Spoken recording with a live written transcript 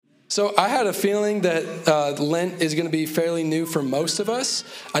So I had a feeling that Lent is going to be fairly new for most of us.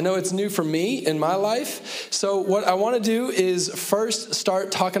 I know it's new for me in my life. So what I want to do is first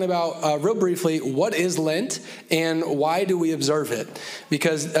start talking about, real briefly, what is Lent and why do we observe it?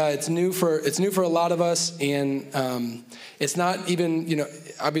 Because it's new for a lot of us, and it's not even,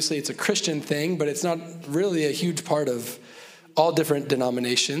 obviously it's a Christian thing, but it's not really a huge part of all different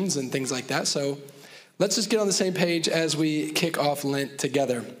denominations and things like that. So let's just get on the same page as we kick off Lent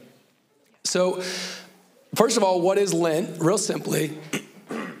together. So, first of all, what is Lent? Real simply,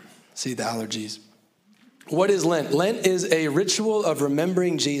 see the allergies. What is Lent? Lent is a ritual of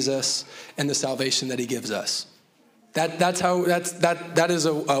remembering Jesus and the salvation that he gives us. That is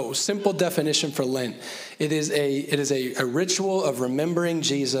a simple definition for Lent. It is a ritual of remembering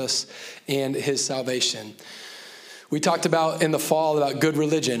Jesus and his salvation. We talked about in the fall about good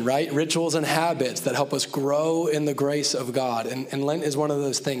religion, right? Rituals and habits that help us grow in the grace of God. And Lent is one of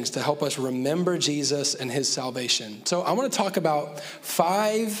those things to help us remember Jesus and his salvation. So I want to talk about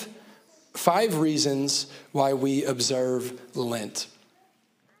five reasons why we observe Lent.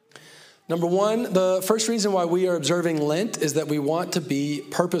 Number one, the first reason why we are observing Lent is that we want to be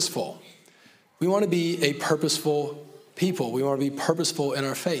purposeful. We want to be a purposeful people. We want to be purposeful in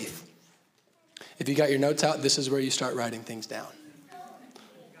our faith. If you got your notes out, this is where you start writing things down,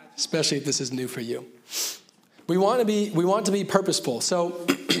 especially if this is new for you. We want to be purposeful. So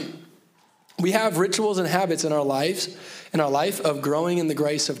we have rituals and habits in our life of growing in the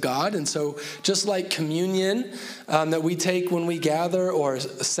grace of God. And so just like communion that we take when we gather, or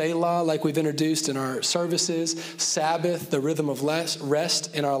Selah like we've introduced in our services, Sabbath, the rhythm of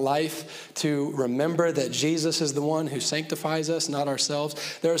rest in our life to remember that Jesus is the one who sanctifies us, not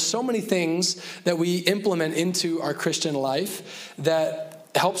ourselves. There are so many things that we implement into our Christian life that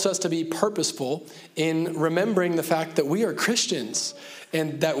helps us to be purposeful in remembering the fact that we are Christians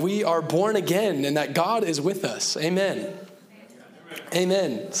and that we are born again and that God is with us. Amen.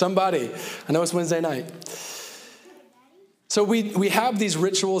 Amen. Somebody. I know it's Wednesday night. So we have these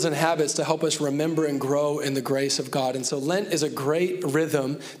rituals and habits to help us remember and grow in the grace of God. And so Lent is a great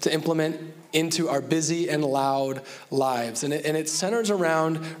rhythm to implement into our busy and loud lives. And it centers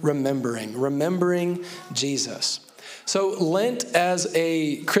around remembering Jesus. So Lent as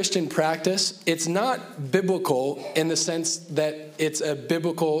a Christian practice, it's not biblical in the sense that it's a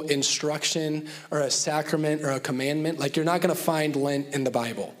biblical instruction or a sacrament or a commandment. Like, you're not going to find Lent in the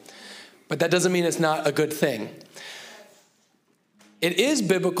Bible. But that doesn't mean it's not a good thing. It is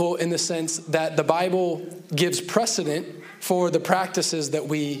biblical in the sense that the Bible gives precedent for the practices that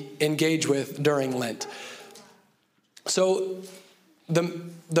we engage with during Lent. So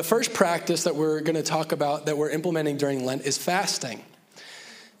the first practice that we're going to talk about that we're implementing during Lent is fasting.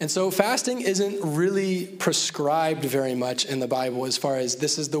 And so fasting isn't really prescribed very much in the Bible as far as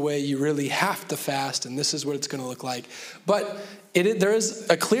this is the way you really have to fast and this is what it's going to look like. But there is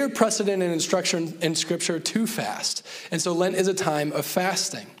a clear precedent and instruction in Scripture to fast. And so Lent is a time of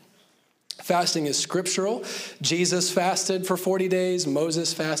fasting. Fasting is scriptural. Jesus fasted for 40 days.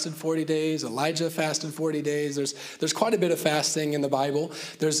 Moses fasted 40 days. Elijah fasted 40 days. There's quite a bit of fasting in the Bible.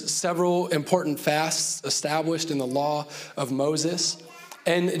 There's several important fasts established in the law of Moses.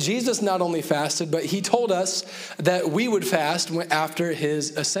 And Jesus not only fasted, but he told us that we would fast after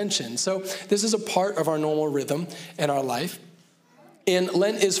his ascension. So this is a part of our normal rhythm in our life. And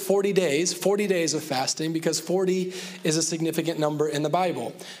Lent is 40 days of fasting, because 40 is a significant number in the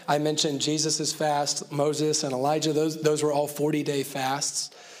Bible. I mentioned Jesus' fast, Moses and Elijah, those were all 40-day fasts.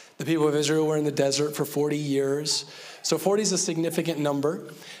 The people of Israel were in the desert for 40 years. So 40 is a significant number.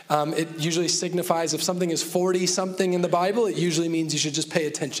 It usually signifies if something is 40-something in the Bible, it usually means you should just pay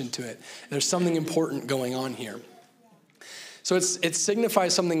attention to it. There's something important going on here. So it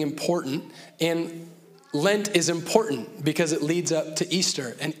signifies something important, and Lent is important because it leads up to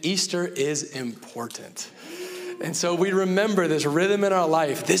Easter, and Easter is important. And so we remember this rhythm in our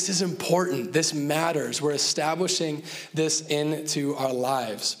life. This is important. This matters. We're establishing this into our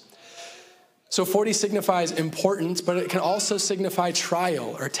lives. So 40 signifies importance, but it can also signify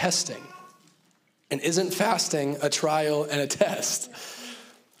trial or testing. And isn't fasting a trial and a test?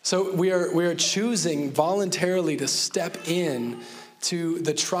 So we are choosing voluntarily to step in to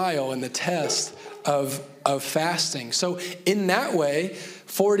the trial and the test of fasting. So in that way,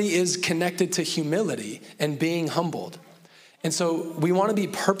 40 is connected to humility and being humbled. And so we want to be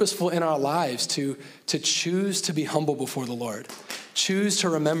purposeful in our lives to choose to be humble before the Lord. Choose to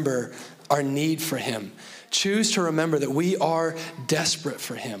remember our need for him. Choose to remember that we are desperate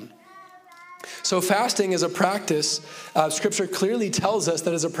for him. So fasting is a practice. Scripture clearly tells us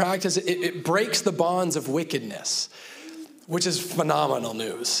that as a practice, it breaks the bonds of wickedness, which is phenomenal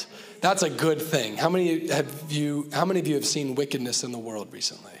news. That's a good thing. How many of you have seen wickedness in the world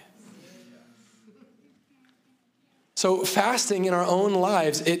recently? So fasting in our own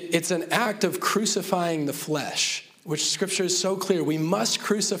lives, it's an act of crucifying the flesh, which Scripture is so clear. We must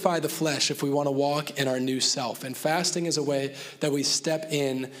crucify the flesh if we want to walk in our new self. And fasting is a way that we step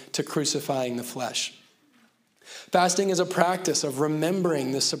in to crucifying the flesh. Fasting is a practice of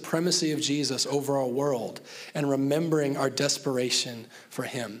remembering the supremacy of Jesus over our world and remembering our desperation for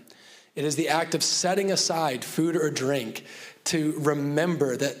him. It is the act of setting aside food or drink to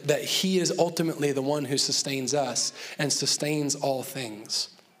remember that he is ultimately the one who sustains us and sustains all things.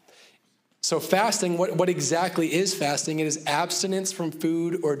 So fasting, what exactly is fasting? It is abstinence from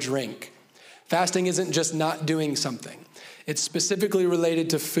food or drink. Fasting isn't just not doing something. It's specifically related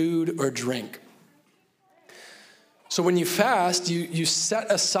to food or drink. So when you fast, you set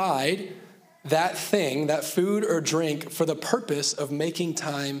aside that thing, that food or drink, for the purpose of making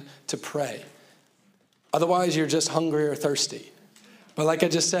time to pray. Otherwise, you're just hungry or thirsty. But like I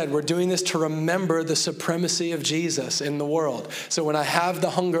just said, we're doing this to remember the supremacy of Jesus in the world. So when I have the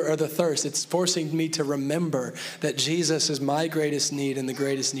hunger or the thirst, it's forcing me to remember that Jesus is my greatest need and the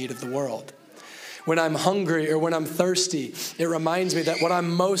greatest need of the world. When I'm hungry or when I'm thirsty, it reminds me that what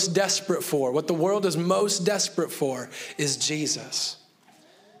I'm most desperate for, what the world is most desperate for, is Jesus.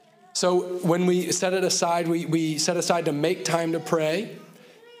 So when we set it aside, we set aside to make time to pray.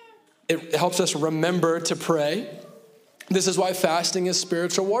 It helps us remember to pray. This is why fasting is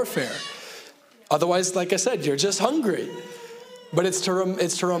spiritual warfare. Otherwise, like I said, you're just hungry. But it's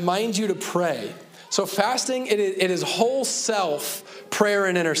to remind you to pray. So fasting, it is whole self prayer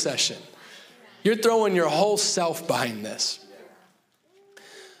and intercession. You're throwing your whole self behind this.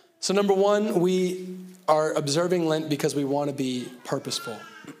 So number one, we are observing Lent because we want to be purposeful.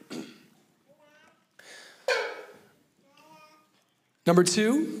 Number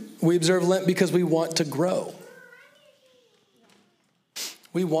two, we observe Lent because we want to grow.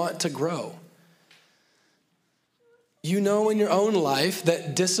 We want to grow. You know in your own life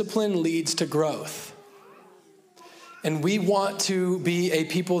that discipline leads to growth. And we want to be a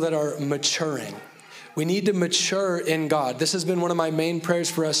people that are maturing. We need to mature in God. This has been one of my main prayers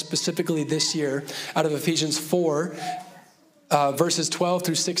for us specifically this year out of Ephesians 4, verses 12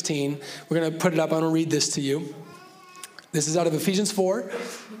 through 16. We're going to put it up. I'm going to read this to you. This is out of Ephesians 4,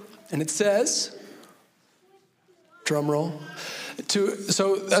 and it says, drum roll,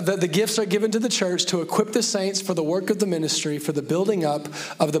 the gifts are given to the church to equip the saints for the work of the ministry, for the building up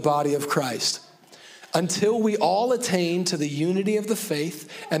of the body of Christ, until we all attain to the unity of the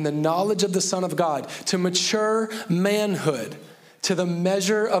faith and the knowledge of the Son of God, to mature manhood, to the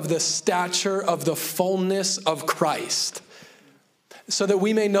measure of the stature of the fullness of Christ, so that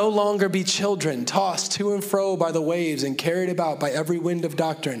we may no longer be children, tossed to and fro by the waves and carried about by every wind of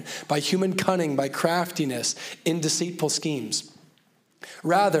doctrine, by human cunning, by craftiness, in deceitful schemes.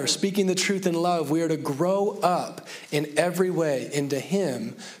 Rather, speaking the truth in love, we are to grow up in every way into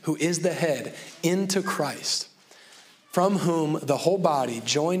him who is the head, into Christ, from whom the whole body,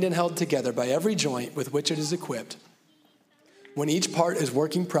 joined and held together by every joint with which it is equipped, when each part is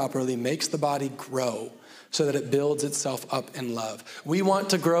working properly, makes the body grow so that it builds itself up in love. We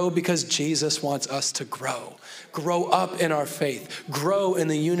want to grow because Jesus wants us to grow. Grow up in our faith. Grow in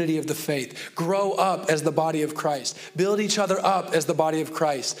the unity of the faith. Grow up as the body of Christ. Build each other up as the body of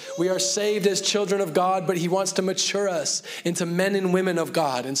Christ. We are saved as children of God, but he wants to mature us into men and women of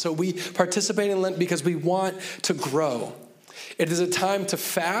God. And so we participate in Lent because we want to grow. It is a time to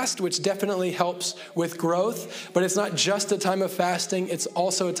fast, which definitely helps with growth, but it's not just a time of fasting, it's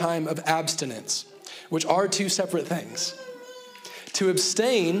also a time of abstinence, which are two separate things. To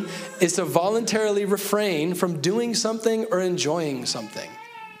abstain is to voluntarily refrain from doing something or enjoying something.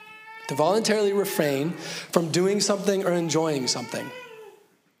 To voluntarily refrain from doing something or enjoying something.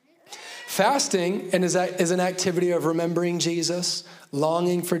 Fasting is an activity of remembering Jesus,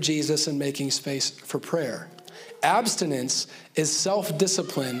 longing for Jesus, and making space for prayer. Abstinence is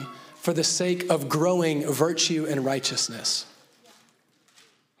self-discipline for the sake of growing virtue and righteousness.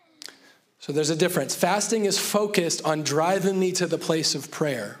 So there's a difference. Fasting is focused on driving me to the place of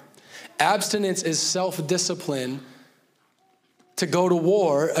prayer. Abstinence is self-discipline to go to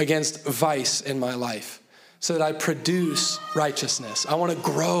war against vice in my life so that I produce righteousness. I want to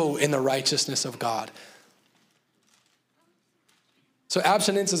grow in the righteousness of God. So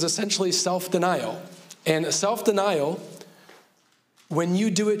abstinence is essentially self-denial. And self-denial, when you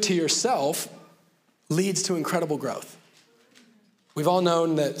do it to yourself, leads to incredible growth. We've all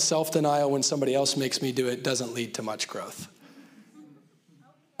known that self-denial when somebody else makes me do it doesn't lead to much growth.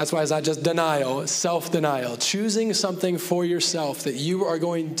 That's why it's not just denial, self-denial. Choosing something for yourself that you are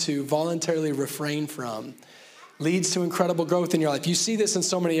going to voluntarily refrain from leads to incredible growth in your life. You see this in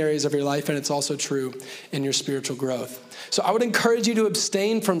so many areas of your life, and it's also true in your spiritual growth. So I would encourage you to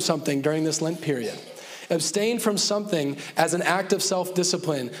abstain from something during this Lent period. Abstain from something as an act of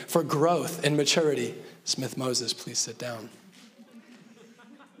self-discipline for growth and maturity. Smith Moses, please sit down.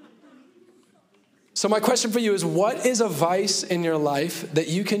 So my question for you is, what is a vice in your life that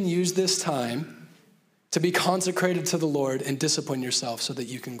you can use this time to be consecrated to the Lord and discipline yourself so that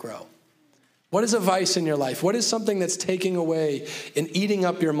you can grow? What is a vice in your life? What is something that's taking away and eating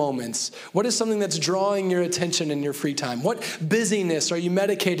up your moments? What is something that's drawing your attention in your free time? What busyness are you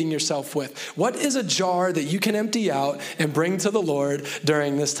medicating yourself with? What is a jar that you can empty out and bring to the Lord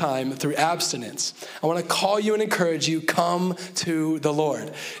during this time through abstinence? I want to call you and encourage you, come to the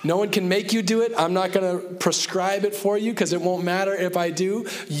Lord. No one can make you do it. I'm not going to prescribe it for you because it won't matter if I do.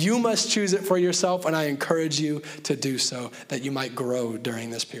 You must choose it for yourself, and I encourage you to do so that you might grow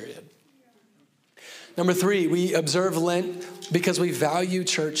during this period. Number 3, we observe Lent because we value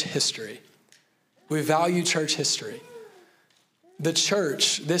church history. We value church history. The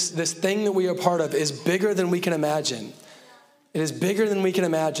church, this thing that we are part of, is bigger than we can imagine. It is bigger than we can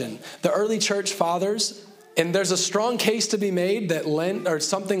imagine. The early church fathers, and there's a strong case to be made that Lent, or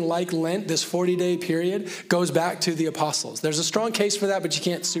something like Lent, this 40-day period, goes back to the apostles. There's a strong case for that, but you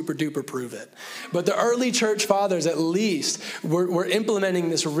can't super duper prove it. But the early church fathers, at least, were implementing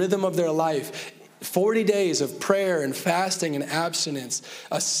this rhythm of their life. 40 days of prayer and fasting and abstinence,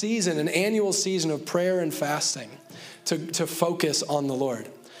 an annual season of prayer and fasting to focus on the Lord.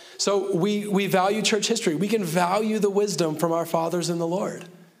 So we value church history. We can value the wisdom from our fathers in the Lord.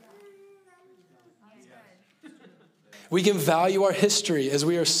 We can value our history as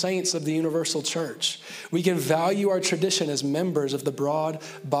we are saints of the universal church. We can value our tradition as members of the broad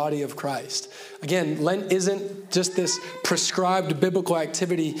body of Christ. Again, Lent isn't just this prescribed biblical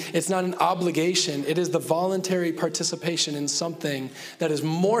activity. It's not an obligation. It is the voluntary participation in something that is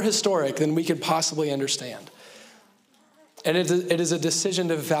more historic than we could possibly understand. And it is a decision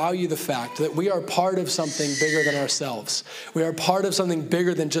to value the fact that we are part of something bigger than ourselves. We are part of something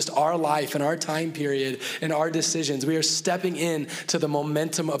bigger than just our life and our time period and our decisions. We are stepping in to the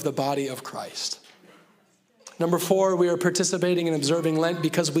momentum of the body of Christ. Number 4, we are participating in observing Lent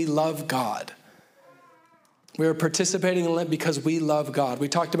because we love God. We are participating in Lent because we love God. We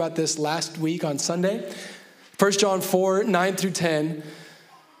talked about this last week on Sunday. 1 John 4, 9 through 10,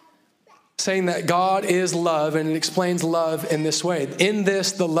 saying that God is love, and it explains love in this way. In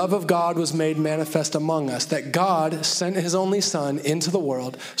this, the love of God was made manifest among us, that God sent his only Son into the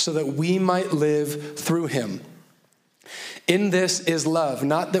world so that we might live through him. In this is love,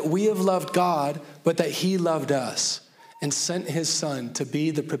 not that we have loved God, but that he loved us and sent his Son to be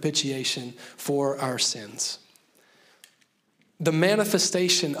the propitiation for our sins. The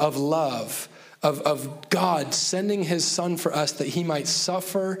manifestation of love, of God sending his Son for us that he might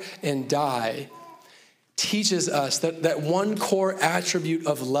suffer and die, teaches us that one core attribute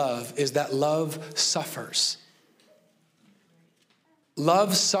of love is that love suffers.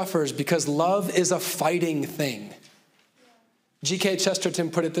 Love suffers because love is a fighting thing. G.K. Chesterton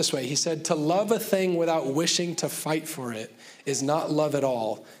put it this way. He said, to love a thing without wishing to fight for it is not love at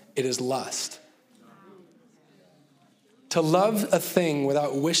all. It is lust. To love a thing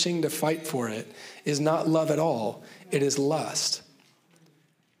without wishing to fight for it is not love at all. It is lust.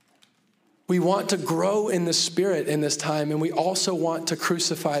 We want to grow in the Spirit in this time, and we also want to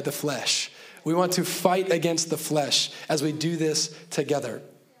crucify the flesh. We want to fight against the flesh as we do this together.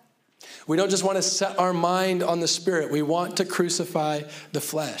 We don't just want to set our mind on the Spirit. We want to crucify the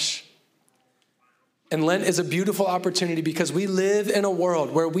flesh. And Lent is a beautiful opportunity because we live in a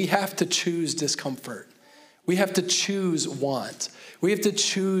world where we have to choose discomfort. We have to choose want. We have to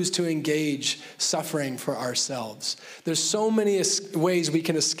choose to engage suffering for ourselves. There's so many ways we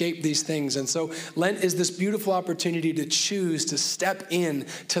can escape these things. And so Lent is this beautiful opportunity to choose to step in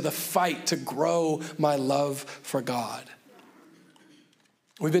to the fight to grow my love for God.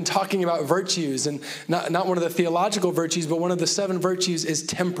 We've been talking about virtues, and not one of the theological virtues, but one of the 7 virtues is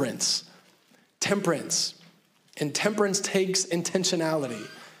temperance. Temperance. And temperance takes intentionality.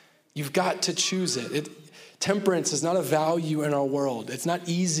 You've got to choose it. Temperance is not a value in our world. It's not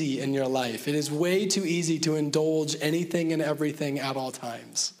easy in your life. It is way too easy to indulge anything and everything at all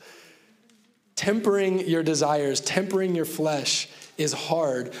times. Tempering your desires, tempering your flesh is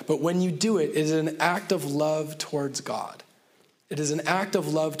hard, but when you do it, it is an act of love towards God. It is an act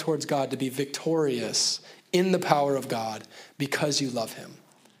of love towards God to be victorious in the power of God because you love him.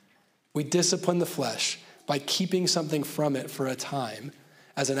 We discipline the flesh by keeping something from it for a time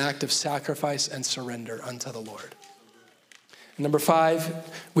as an act of sacrifice and surrender unto the Lord. Number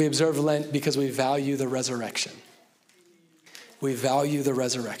 5, we observe Lent because we value the resurrection. We value the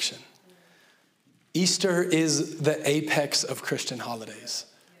resurrection. Easter is the apex of Christian holidays.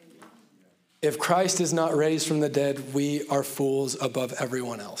 If Christ is not raised from the dead, we are fools above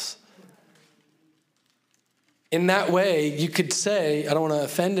everyone else. In that way, you could say, I don't want to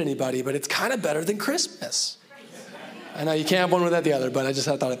offend anybody, but it's kind of better than Christmas. I know you can't have one without the other, but I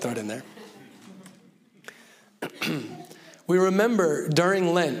thought I'd throw it in there. We remember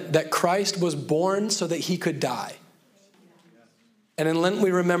during Lent that Christ was born so that he could die. And in Lent,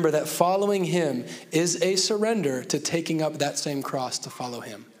 we remember that following him is a surrender to taking up that same cross to follow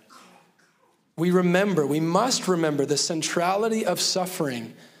him. We must remember the centrality of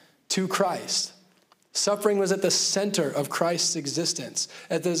suffering to Christ. Suffering was at the center of Christ's existence.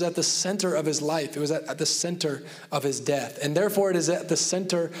 It was at the center of his life. It was at the center of his death. And therefore, it is at the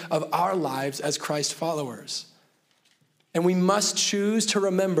center of our lives as Christ followers. And we must choose to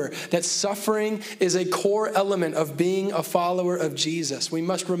remember that suffering is a core element of being a follower of Jesus. We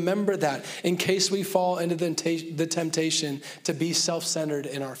must remember that in case we fall into the temptation to be self-centered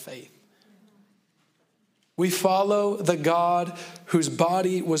in our faith. We follow the God whose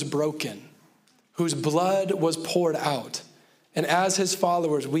body was broken, whose blood was poured out. And as his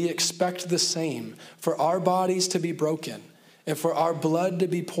followers, we expect the same, for our bodies to be broken and for our blood to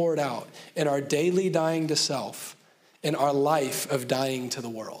be poured out in our daily dying to self, in our life of dying to the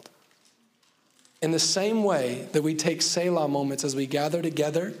world. In the same way that we take Selah moments as we gather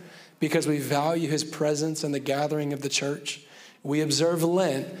together because we value his presence in the gathering of the church, we observe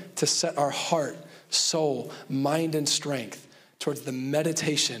Lent to set our heart, soul, mind, and strength towards the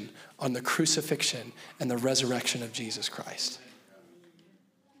meditation on the crucifixion and the resurrection of Jesus Christ.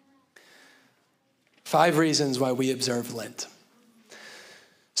 5 reasons why we observe Lent.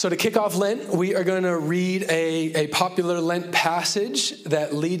 So to kick off Lent, we are going to read a popular Lent passage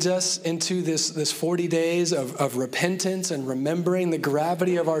that leads us into this 40 days of repentance and remembering the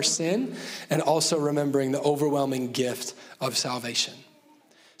gravity of our sin and also remembering the overwhelming gift of salvation.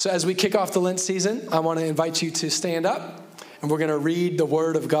 So as we kick off the Lent season, I want to invite you to stand up and we're going to read the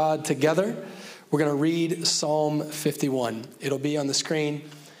Word of God together. We're going to read Psalm 51. It'll be on the screen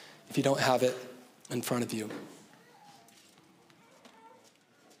if you don't have it in front of you.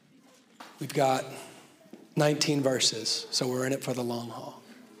 We've got 19 verses, so we're in it for the long haul,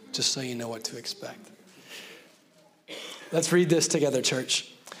 just so you know what to expect. Let's read this together,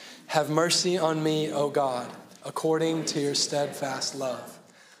 church. Have mercy on me, O God, according to your steadfast love,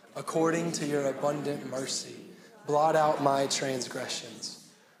 according to your abundant mercy. Blot out my transgressions.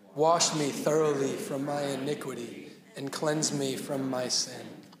 Wash me thoroughly from my iniquity and cleanse me from my sin.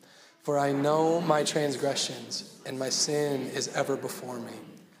 For I know my transgressions, and my sin is ever before me.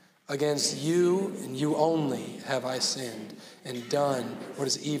 Against you and you only have I sinned and done what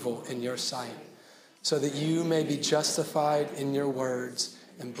is evil in your sight, so that you may be justified in your words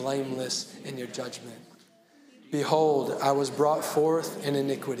and blameless in your judgment. Behold, I was brought forth in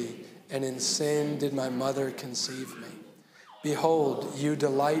iniquity, and in sin did my mother conceive me. Behold, you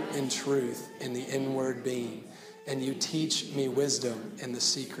delight in truth in the inward being, and you teach me wisdom in the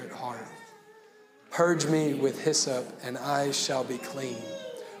secret heart. Purge me with hyssop, and I shall be clean.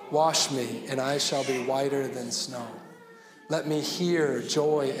 Wash me, and I shall be whiter than snow. Let me hear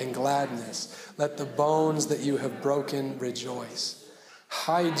joy and gladness. Let the bones that you have broken rejoice.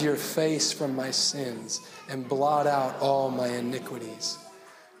 Hide your face from my sins and blot out all my iniquities.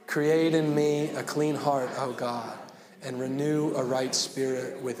 Create in me a clean heart, O God, and renew a right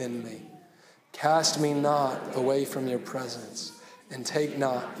spirit within me. Cast me not away from your presence, and take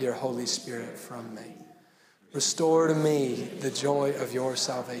not your Holy Spirit from me. Restore to me the joy of your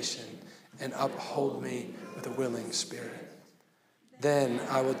salvation, and uphold me with a willing spirit. Then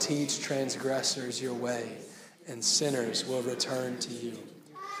I will teach transgressors your way, and sinners will return to you.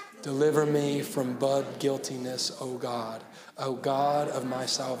 Deliver me from blood guiltiness, O God of my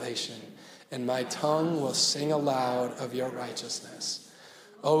salvation, and my tongue will sing aloud of your righteousness.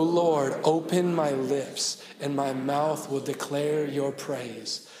 O Lord, open my lips, and my mouth will declare your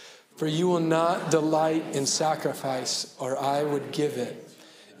praise. For you will not delight in sacrifice, or I would give it.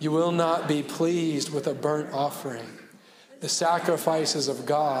 You will not be pleased with a burnt offering. The sacrifices of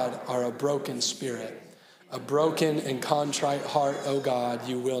God are a broken spirit. A broken and contrite heart, O God,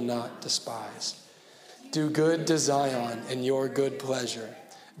 you will not despise. Do good to Zion in your good pleasure.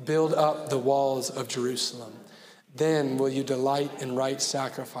 Build up the walls of Jerusalem. Then will you delight in right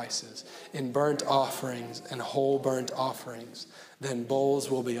sacrifices, in burnt offerings and whole burnt offerings. Then bowls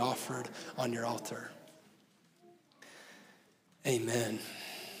will be offered on your altar. Amen.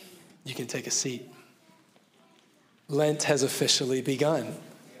 You can take a seat. Lent has officially begun.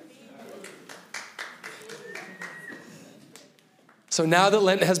 So now that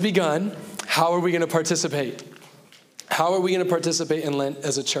Lent has begun, how are we going to participate? How are we going to participate in Lent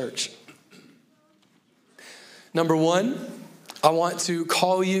as a church? Number one, I want to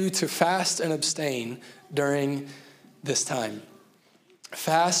call you to fast and abstain during this time.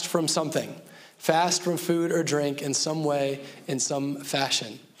 Fast from something. Fast from food or drink in some way, in some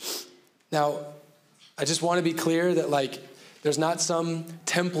fashion. Now, I just want to be clear that there's not some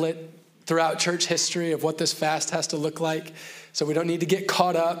template throughout church history of what this fast has to look like. So we don't need to get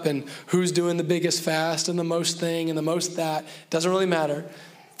caught up in who's doing the biggest fast and the most thing and the most that. It doesn't really matter.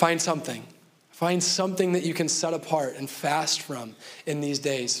 Find something. Find something that you can set apart and fast from in these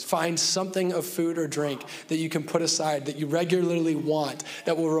days. Find something of food or drink that you can put aside, that you regularly want,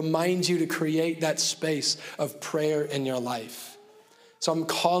 that will remind you to create that space of prayer in your life. So I'm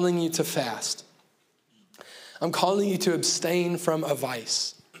calling you to fast. I'm calling you to abstain from a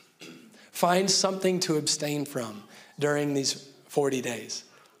vice. Find something to abstain from during these 40 days.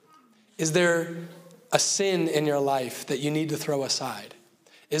 Is there a sin in your life that you need to throw aside?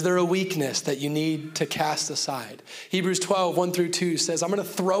 Is there a weakness that you need to cast aside? Hebrews 12, 1-2 says, I'm going to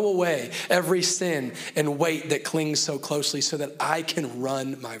throw away every sin and weight that clings so closely so that I can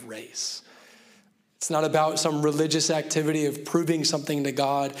run my race. It's not about some religious activity of proving something to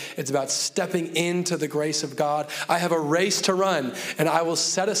God. It's about stepping into the grace of God. I have a race to run, and I will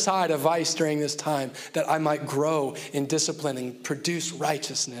set aside a vice during this time that I might grow in discipline and produce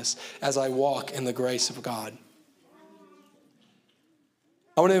righteousness as I walk in the grace of God.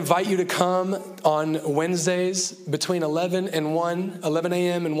 I want to invite you to come on Wednesdays between 11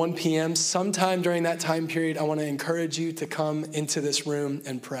 a.m. and 1 p.m. Sometime during that time period, I want to encourage you to come into this room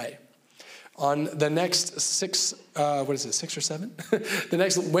and pray. On the next 6 or 7? The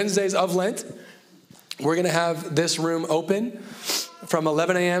next Wednesdays of Lent, we're going to have this room open from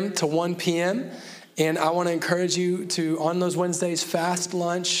 11 a.m. to 1 p.m. And I want to encourage you to, on those Wednesdays, fast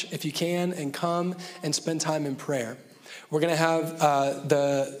lunch if you can and come and spend time in prayer. We're going to have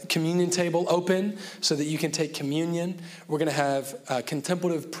the communion table open so that you can take communion. We're going to have a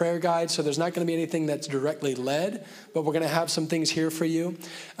contemplative prayer guide, so there's not going to be anything that's directly led, but we're going to have some things here for you.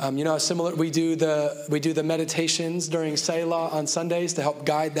 Similar, we do the meditations during Selah on Sundays to help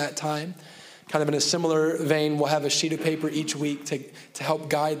guide that time. Kind of in a similar vein, we'll have a sheet of paper each week to help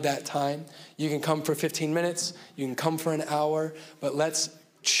guide that time. You can come for 15 minutes, you can come for an hour, but let's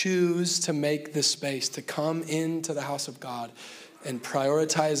choose to make this space to come into the house of God and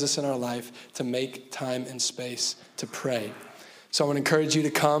prioritize this in our life to make time and space to pray. So I want to encourage you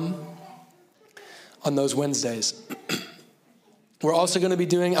to come on those Wednesdays. We're also going to be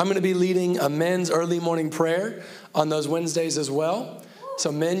I'm going to be leading a men's early morning prayer on those Wednesdays as well.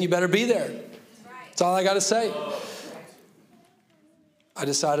 So men, you better be there. That's all I got to say. I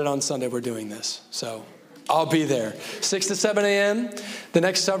decided on Sunday we're doing this, so I'll be there. 6 to 7 a.m. The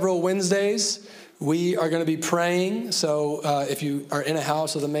next several Wednesdays, we are going to be praying. So if you are in a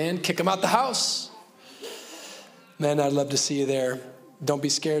house with a man, kick him out the house. Men, I'd love to see you there. Don't be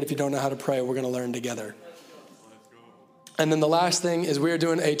scared if you don't know how to pray. We're going to learn together. And then the last thing is we're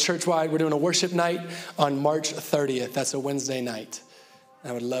doing a worship night on March 30th. That's a Wednesday night.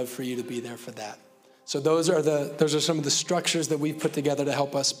 And I would love for you to be there for that. So those are some of the structures that we've put together to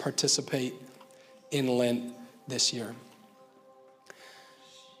help us participate in Lent this year.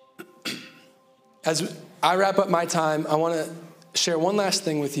 As I wrap up my time, I want to share one last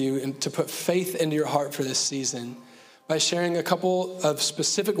thing with you and to put faith into your heart for this season by sharing a couple of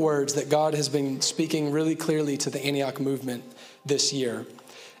specific words that God has been speaking really clearly to the Antioch movement this year.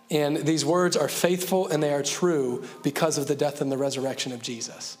 And these words are faithful and they are true because of the death and the resurrection of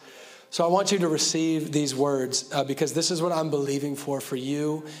Jesus. So I want you to receive these words because this is what I'm believing for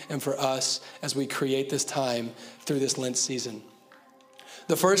you and for us as we create this time through this Lent season.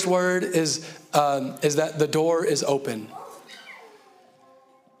 The first word is that the door is open.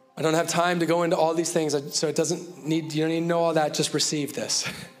 I don't have time to go into all these things, so you don't need to know all that. Just receive this.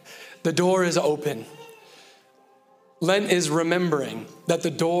 The door is open. Lent is remembering that the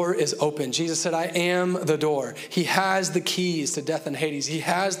door is open. Jesus said, I am the door. He has the keys to death and Hades. He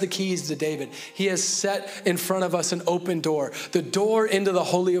has the keys to David. He has set in front of us an open door. The door into the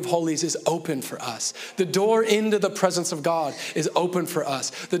Holy of Holies is open for us. The door into the presence of God is open for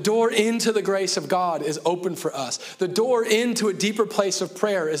us. The door into the grace of God is open for us. The door into a deeper place of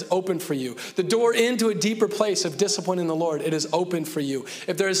prayer is open for you. The door into a deeper place of discipline in the Lord, it is open for you.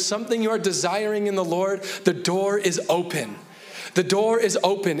 If there is something you are desiring in the Lord, the door is open. The door is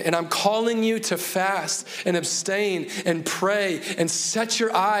open, and I'm calling you to fast and abstain and pray and set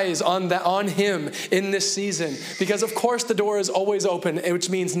your eyes on him in this season. Because of course the door is always open, which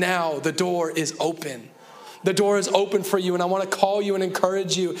means now the door is open. The door is open for you, and I want to call you and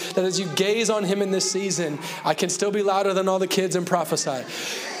encourage you that as you gaze on him in this season, I can still be louder than all the kids and prophesy.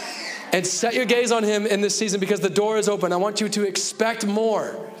 And set your gaze on him in this season because the door is open. I want you to expect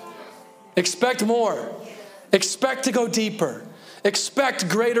more. Expect more. Expect to go deeper. Expect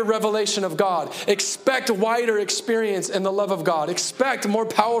greater revelation of God. Expect wider experience in the love of God. Expect more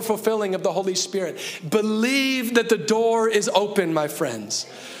powerful filling of the Holy Spirit. Believe that the door is open, my friends.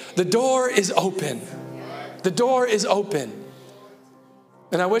 The door is open. The door is open.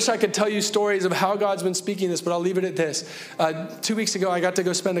 And I wish I could tell you stories of how God's been speaking this, but I'll leave it at this. 2 weeks ago, I got to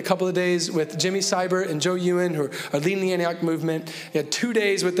go spend a couple of days with Jimmy Seibert and Joe Ewan, who are leading the Antioch movement. I had 2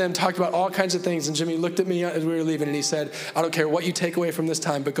 days with them, talked about all kinds of things. And Jimmy looked at me as we were leaving, and he said, I don't care what you take away from this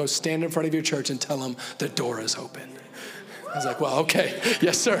time, but go stand in front of your church and tell them the door is open. I was like, well, okay.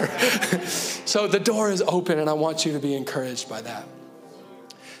 Yes, sir. So the door is open, and I want you to be encouraged by that.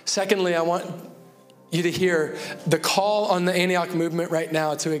 Secondly, I want you to hear the call on the Antioch movement right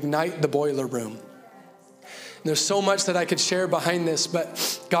now to ignite the boiler room. And there's so much that I could share behind this,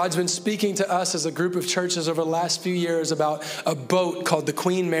 but God's been speaking to us as a group of churches over the last few years about a boat called the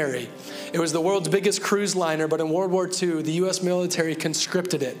Queen Mary. It was the world's biggest cruise liner, but in World War II, the U.S. military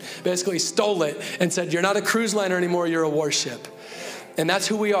conscripted it, basically stole it and said, you're not a cruise liner anymore, you're a warship. And that's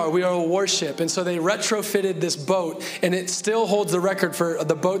who we are. We are a warship. And so they retrofitted this boat, and it still holds the record for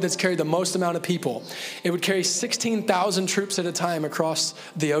the boat that's carried the most amount of people. It would carry 16,000 troops at a time across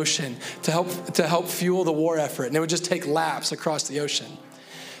the ocean to help fuel the war effort. And it would just take laps across the ocean.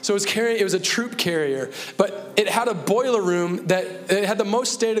 So it was a troop carrier, but it had a boiler room it had the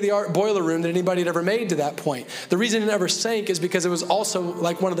most state-of-the-art boiler room that anybody had ever made to that point. The reason it never sank is because it was also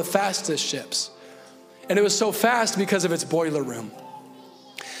like one of the fastest ships. And it was so fast because of its boiler room.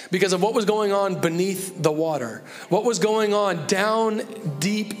 Because of what was going on beneath the water. What was going on down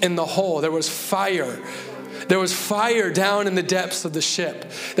deep in the hole. There was fire. There was fire down in the depths of the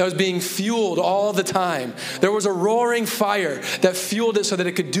ship that was being fueled all the time. There was a roaring fire that fueled it so that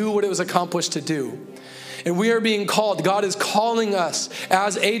it could do what it was accomplished to do. And we are being called. God is calling us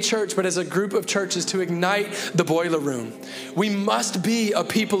as a church, but as a group of churches to ignite the boiler room. We must be a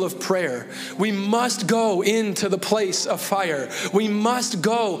people of prayer. We must go into the place of fire. We must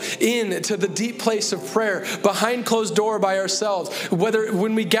go into the deep place of prayer behind closed door by ourselves.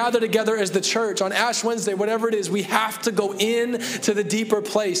 When we gather together as the church on Ash Wednesday, whatever it is, we have to go in to the deeper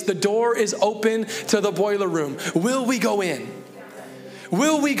place. The door is open to the boiler room. Will we go in?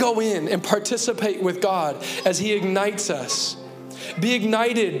 Will we go in and participate with God as he ignites us? Be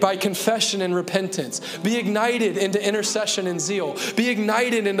ignited by confession and repentance. Be ignited into intercession and zeal. Be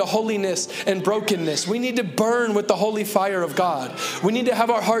ignited into holiness and brokenness. We need to burn with the holy fire of God. We need to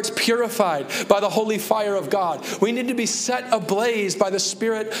have our hearts purified by the holy fire of God. We need to be set ablaze by the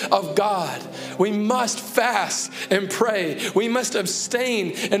Spirit of God. We must fast and pray. We must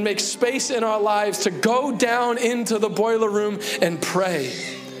abstain and make space in our lives to go down into the boiler room and pray.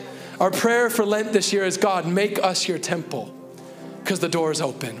 Our prayer for Lent this year is, God, make us your temple. Because the door is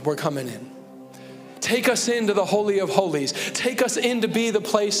open. We're coming in. Take us into the Holy of Holies. Take us in to be the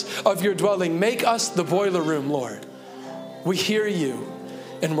place of your dwelling. Make us the boiler room, Lord. We hear you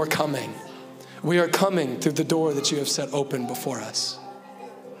and we're coming. We are coming through the door that you have set open before us.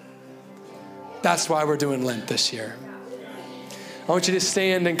 That's why we're doing Lent this year. I want you to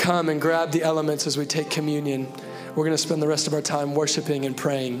stand and come and grab the elements as we take communion. We're going to spend the rest of our time worshiping and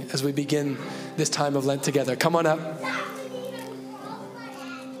praying as we begin this time of Lent together. Come on up.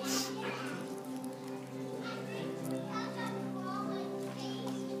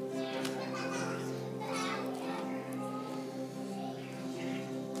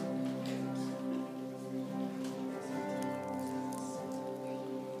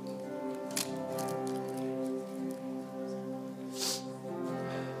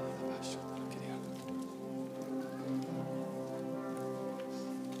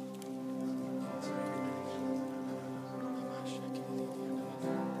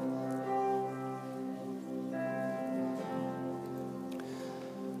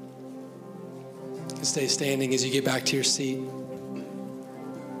 Stay standing as you get back to your seat.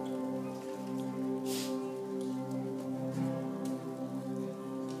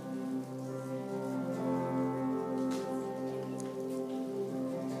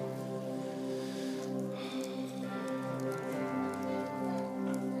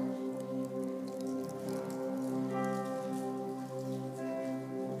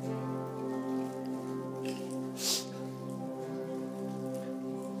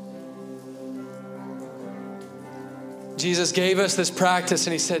 Jesus gave us this practice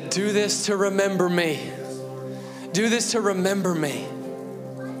and he said, do this to remember me. Do this to remember me.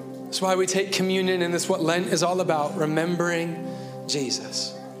 That's why we take communion, and that's what Lent is all about, remembering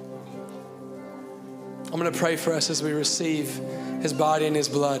Jesus. I'm going to pray for us as we receive his body and his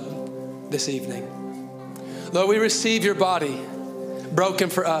blood this evening. Lord, we receive your body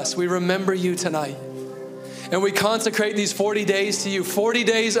broken for us. We remember you tonight. And we consecrate these 40 days to you, 40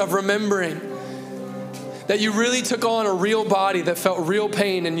 days of remembering that you really took on a real body that felt real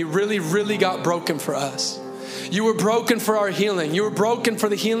pain, and you really, really got broken for us. You were broken for our healing. You were broken for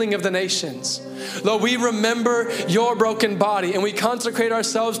the healing of the nations. Lord, we remember your broken body, and we consecrate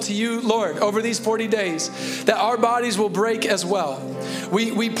ourselves to you, Lord, over these 40 days, that our bodies will break as well.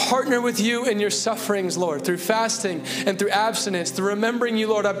 We partner with you in your sufferings, Lord, through fasting and through abstinence, through remembering you,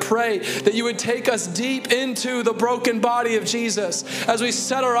 Lord. I pray that you would take us deep into the broken body of Jesus. As we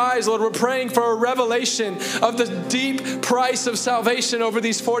set our eyes, Lord, we're praying for a revelation of the deep price of salvation over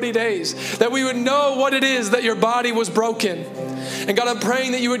these 40 days, that we would know what it is that your body was broken. And God, I'm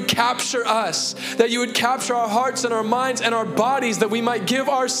praying that you would capture us, that you would capture our hearts and our minds and our bodies, that we might give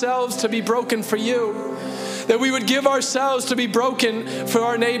ourselves to be broken for you, that we would give ourselves to be broken for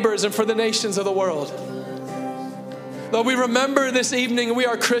our neighbors and for the nations of the world. Lord, we remember this evening we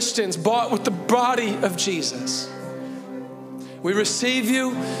are Christians bought with the body of Jesus. We receive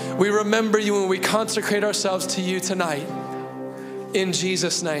you, we remember you, and we consecrate ourselves to you tonight. In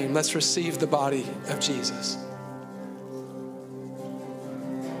Jesus' name, let's receive the body of Jesus.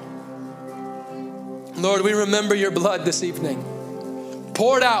 Lord, we remember your blood this evening,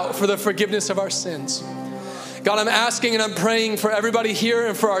 poured out for the forgiveness of our sins. God, I'm asking and I'm praying for everybody here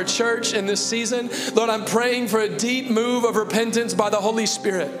and for our church in this season. Lord, I'm praying for a deep move of repentance by the Holy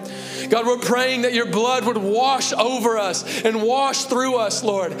Spirit. God, we're praying that your blood would wash over us and wash through us,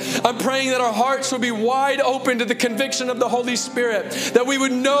 Lord. I'm praying that our hearts would be wide open to the conviction of the Holy Spirit, that we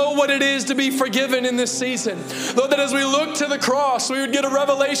would know what it is to be forgiven in this season. Lord, that as we look to the cross, we would get a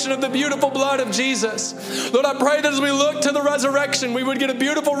revelation of the beautiful blood of Jesus. Lord, I pray that as we look to the resurrection, we would get a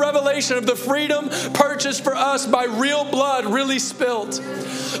beautiful revelation of the freedom purchased for us by real blood really spilt.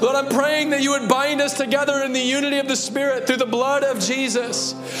 Lord, I'm praying that you would bind us together in the unity of the Spirit through the blood of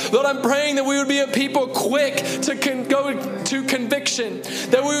Jesus. Lord, I'm praying that we would be a people quick to go to conviction,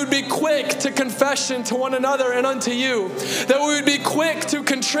 that we would be quick to confession to one another and unto you, that we would be quick to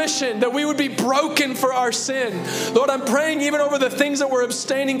contrition, that we would be broken for our sin. Lord, I'm praying even over the things that we're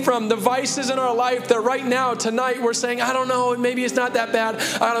abstaining from, the vices in our life that right now, tonight, we're saying, I don't know, maybe it's not that bad.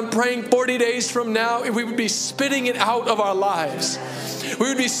 I'm praying 40 days from now, we would be spitting it out of our lives. We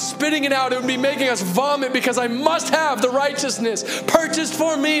would be spitting it out. It would be making us vomit because I must have the righteousness purchased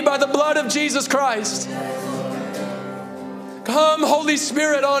for me by the blood of Jesus Christ. Come, Holy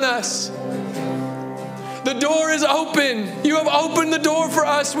Spirit, on us. The door is open. You have opened the door for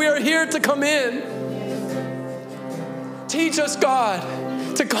us. We are here to come in. Teach us,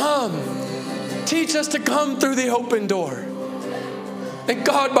 God, to come. Teach us to come through the open door. And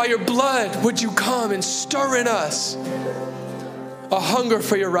God, by your blood, would you come and stir in us a hunger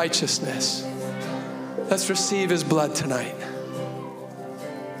for your righteousness. Let's receive his blood tonight.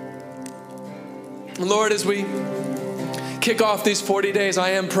 Lord, as we kick off these 40 days,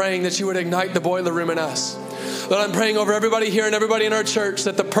 I am praying that you would ignite the boiler room in us. Lord, I'm praying over everybody here and everybody in our church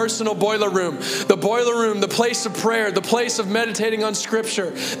that the personal boiler room, the place of prayer, the place of meditating on Scripture,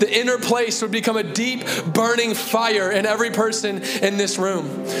 the inner place would become a deep burning fire in every person in this room.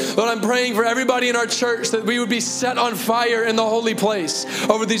 Lord, I'm praying for everybody in our church that we would be set on fire in the holy place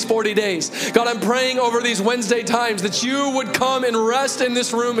over these 40 days. God, I'm praying over these Wednesday times that you would come and rest in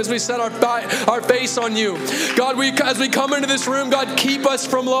this room as we set our face on you. God, as we come into this room, God, keep us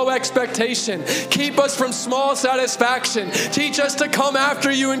from low expectation. Keep us from small satisfaction. Teach us to come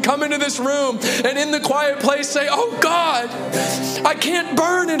after you and come into this room and in the quiet place say, oh God, I can't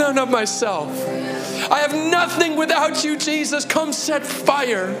burn in and of myself. I have nothing without you, Jesus. Come set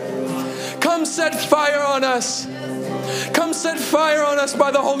fire. Come set fire on us. Come set fire on us by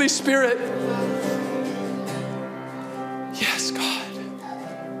the Holy Spirit. Yes, God.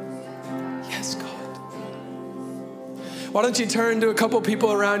 Yes, God. Why don't you turn to a couple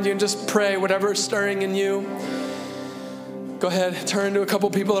people around you and just pray whatever is stirring in you. Go ahead, turn to a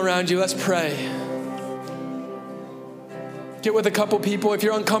couple people around you. Let's pray. Get with a couple people. If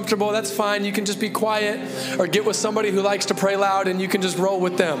you're uncomfortable, that's fine. You can just be quiet, or get with somebody who likes to pray loud and you can just roll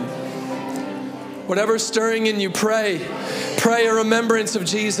with them. Whatever's stirring in you, pray. Pray a remembrance of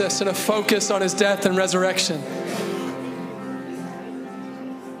Jesus and a focus on his death and resurrection.